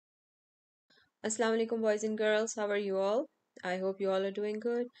Assalamu alaikum, boys and girls. How are you all? I hope you all are doing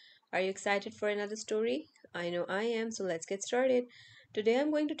good. Are you excited for another story? I know I am, so let's get started. Today I'm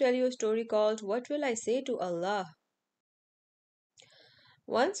going to tell you a story called What Will I Say to Allah?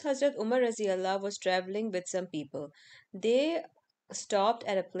 Once Hazrat Umar Allah was traveling with some people. They stopped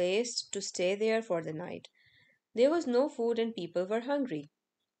at a place to stay there for the night. There was no food and people were hungry.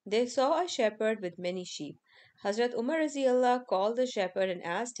 They saw a shepherd with many sheep. Hazrat Umar Allah called the shepherd and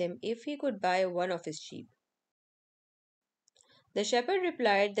asked him if he could buy one of his sheep. The shepherd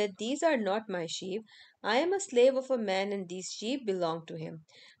replied that these are not my sheep. I am a slave of a man and these sheep belong to him.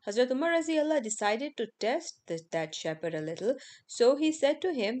 Hazrat Umar Allah decided to test that shepherd a little, so he said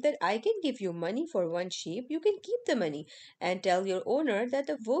to him that I can give you money for one sheep, you can keep the money and tell your owner that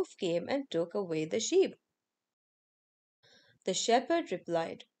a wolf came and took away the sheep. The shepherd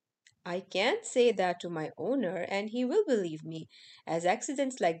replied, I can't say that to my owner and he will believe me, as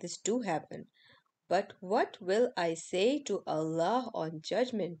accidents like this do happen. But what will I say to Allah on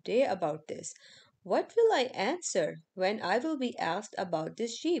Judgment Day about this? What will I answer when I will be asked about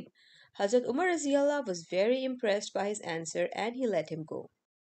this sheep? Hazrat Umar Raziallah was very impressed by his answer and he let him go.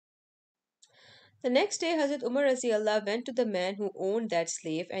 The next day, Hazrat Umar Raziallah went to the man who owned that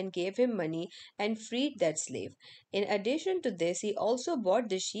slave and gave him money and freed that slave. In addition to this, he also bought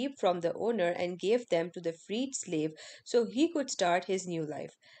the sheep from the owner and gave them to the freed slave so he could start his new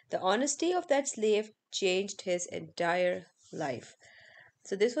life. The honesty of that slave changed his entire life.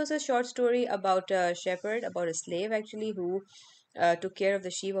 So this was a short story about a shepherd, about a slave actually, who took care of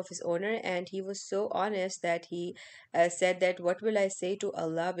the sheep of his owner, and he was so honest that he said that what will I say to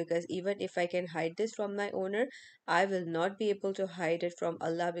Allah, because even if I can hide this from my owner, I will not be able to hide it from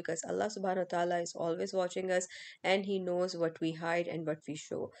Allah, because Allah subhanahu wa ta'ala is always watching us and he knows what we hide and what we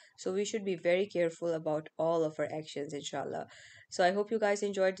show. So we should be very careful about all of our actions, inshallah. So I hope you guys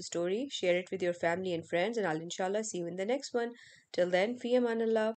enjoyed the story. Share it with your family and friends, and I'll inshallah see you in the next one. Till then, fi amanallah.